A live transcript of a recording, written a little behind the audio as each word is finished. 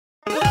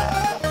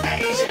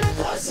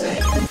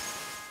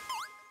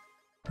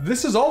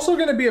This is also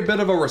going to be a bit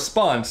of a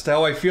response to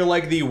how I feel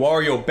like the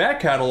Wario back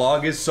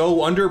catalog is so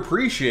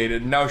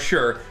underappreciated. Now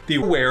sure, the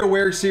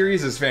WarioWare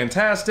series is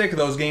fantastic,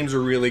 those games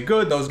are really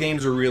good,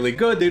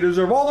 they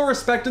deserve all the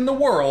respect in the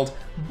world,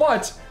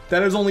 but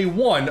that is only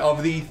one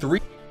of the 3.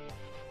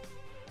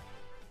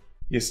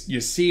 You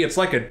see, it's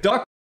like a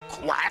duck.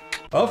 Quack.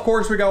 Of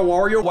course we got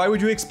Wario. Why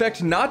would you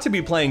expect not to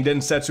be playing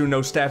Densetsu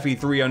no Staffy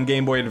 3 on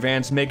Game Boy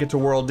Advance, Make It to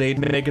World 8,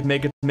 Make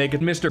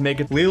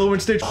It, Lilo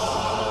and Stitch.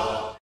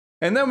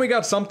 And then we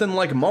got something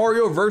like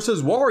Mario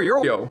vs.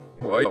 Wario.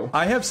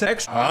 I have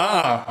sex.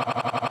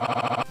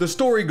 The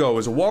story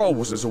goes,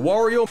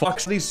 Wario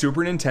fucks the Super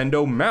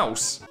Nintendo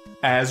mouse.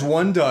 As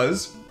one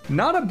does.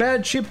 Not a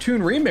bad chiptune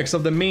remix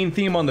of the main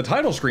theme on the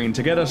title screen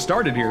to get us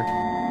started here.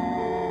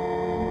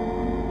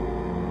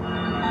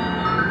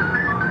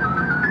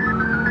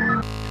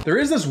 There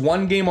is this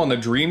one game on the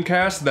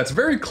Dreamcast that's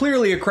very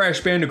clearly a Crash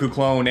Bandicoot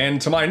clone, and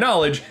to my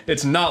knowledge,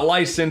 it's not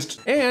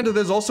licensed. And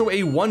there's also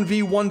a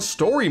 1v1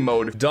 story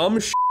mode. Dumb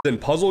shit and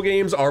puzzle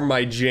games are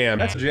my jam.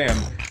 That's a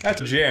jam. That's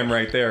a jam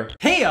right there.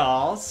 Hey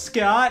y'all,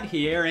 Scott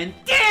here, and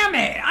damn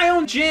it! I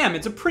own jam!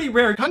 It's a pretty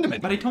rare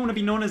condiment, but I don't want to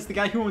be known as the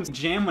guy who owns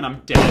jam when I'm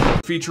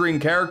dead. Featuring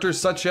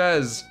characters such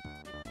as,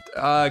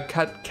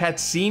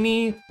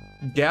 Katsini,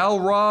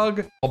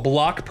 Galrog, a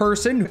block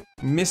person,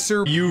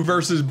 Mr. You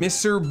versus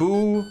Mr.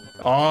 Boo.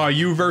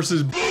 You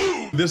versus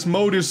Boo. This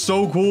mode is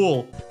so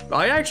cool.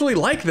 I actually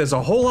like this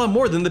a whole lot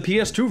more than the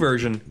PS2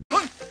 version.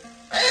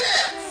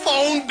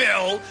 Phone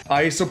bill.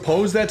 I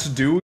suppose that's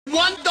due.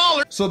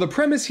 $1. So the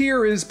premise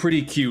here is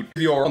pretty cute.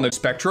 You're on the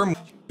spectrum.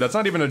 That's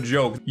not even a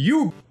joke.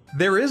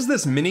 There is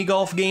this mini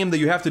golf game that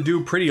you have to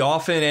do pretty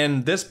often,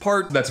 and this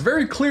part that's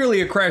very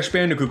clearly a Crash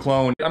Bandicoot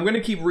clone. I'm gonna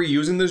keep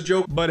reusing this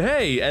joke, but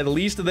hey, at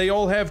least they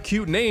all have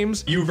cute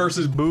names. You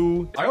versus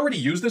Boo. I already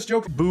used this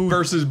joke. Boo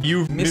versus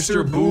you,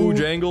 Mr. Boo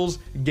Jangles,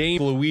 Game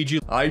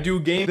Luigi. I do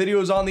game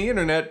videos on the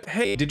internet.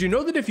 Hey, did you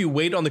know that if you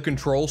wait on the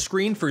control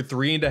screen for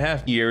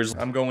 3.5 years,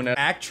 I'm going to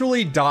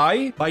actually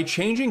die? By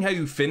changing how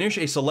you finish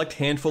a select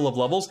handful of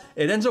levels,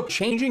 it ends up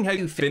changing how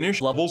you finish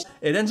levels.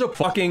 It ends up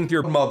fucking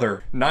your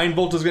mother.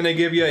 9V is gonna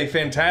give you a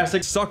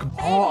fantastic suck.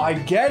 Oh, I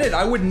get it.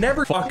 I would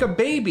never fuck a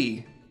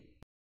baby.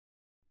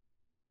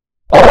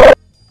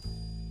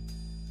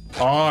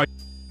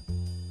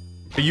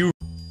 You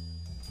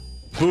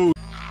boo.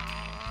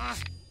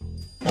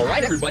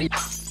 Alright, everybody.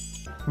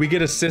 We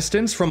get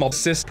assistance from a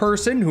cis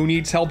person who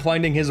needs help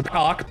finding his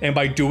cock, and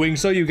by doing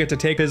so, you get to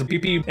take his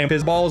pee-pee and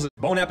his balls.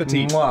 Bon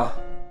appetit. Mwah.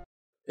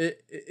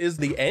 Is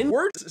the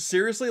N-word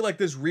seriously like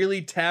this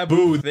really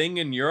taboo thing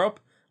in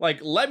Europe? Like,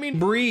 let me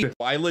breathe.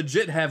 I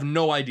legit have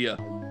no idea.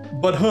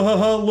 But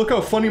look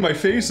how funny my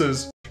face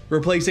is.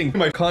 Replacing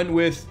my cunt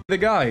with the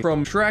guy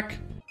from Shrek.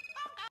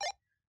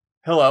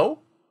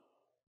 Hello?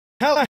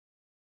 Hello.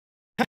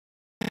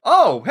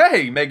 Oh,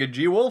 hey, Mega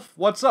G-Wolf.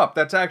 What's up?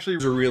 That's actually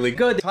really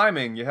good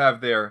timing you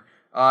have there.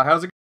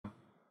 How's it going?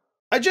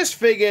 I just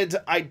figured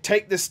I'd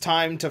take this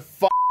time to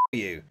f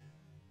you.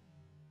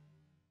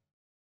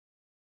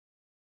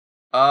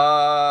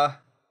 Yeah,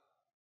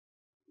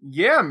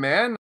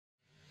 man.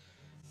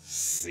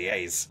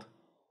 Yes.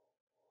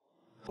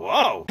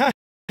 Whoa.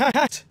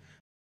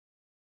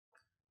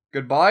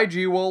 Goodbye,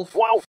 G-Wolf.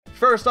 Wow.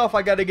 First off,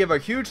 I gotta give a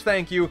huge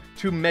thank you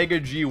to Mega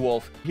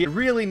G-Wolf. He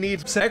really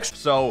needs sex,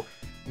 so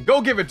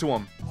go give it to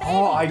him.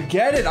 Oh, I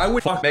get it. I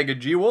would fuck Mega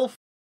G-Wolf.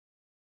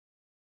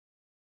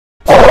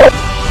 Do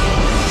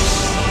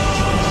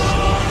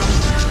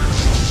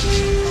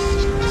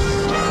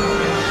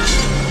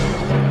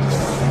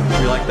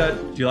you like that?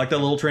 Do you like that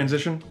little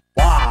transition?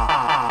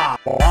 Stop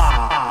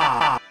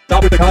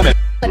with the comment.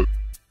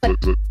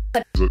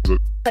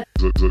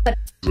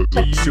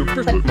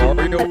 Super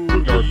Mario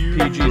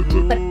RPG,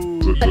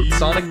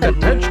 Sonic the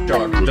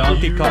Hedgehog,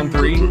 Donkey Kong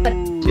 3,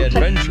 The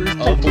Adventures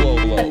of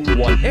Lolo,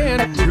 1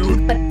 and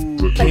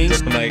 2,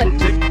 King's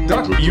Knight,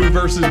 Duck, You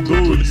versus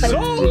Boo.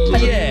 So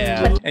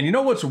yeah! And you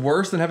know what's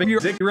worse than having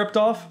your dick ripped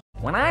off?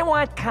 When I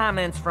want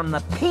comments from the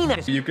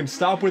penis. You can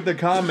stop with the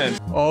comments.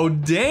 Oh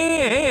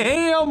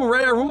damn!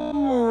 Rare.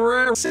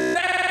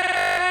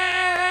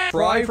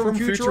 Fry from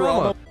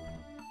Futurama.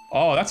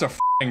 Oh, that's a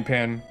frying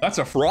pan. That's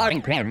a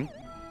frying pan.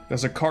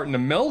 There's a carton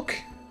of milk,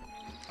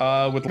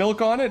 with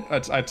milk on it.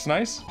 That's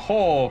nice.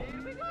 Oh.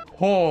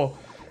 Whoa.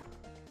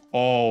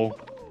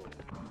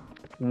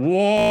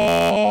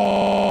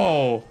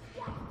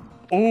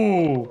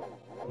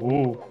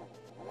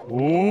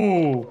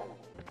 Ooh.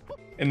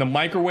 In the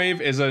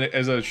microwave is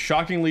a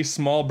shockingly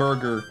small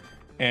burger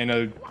and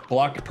a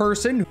block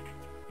person.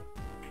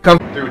 Come.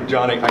 Dude,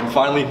 Johnny, I'm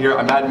finally here.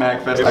 I'm at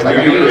MagFest.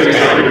 I knew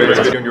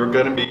you were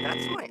gonna be.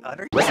 That's my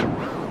utter.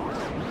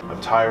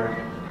 I'm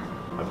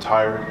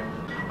tired.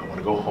 I want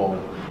to go home.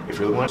 If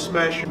you really want to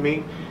smash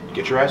me,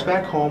 get your ass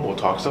back home. We'll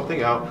talk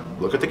something out.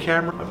 Look at the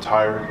camera. I'm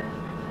tired.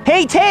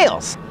 Hey,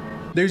 Tails!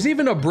 There's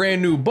even a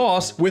brand new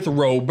boss with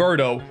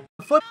Roberto.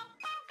 Foot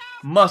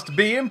must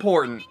be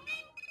important.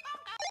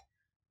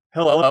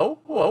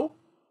 Hello?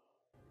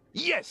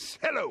 Yes,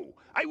 hello.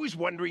 I was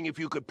wondering if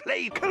you could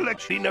play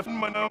collection of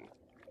mono.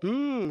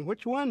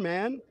 Which one,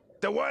 man?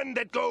 The one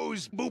that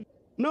goes boop.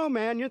 No,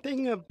 man, you're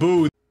thinking of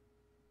Boo.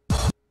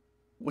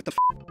 what the f?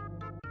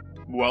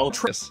 Well,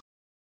 Tris.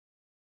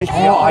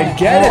 Oh, I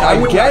get it,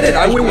 I get it,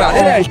 I got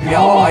it.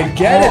 Oh, I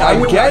get it,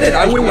 I get it,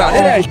 I got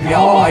it.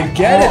 Oh, I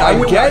get it,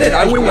 I get it,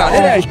 I got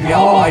it.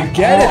 Oh, I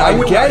get it,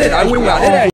 I get it, I got it.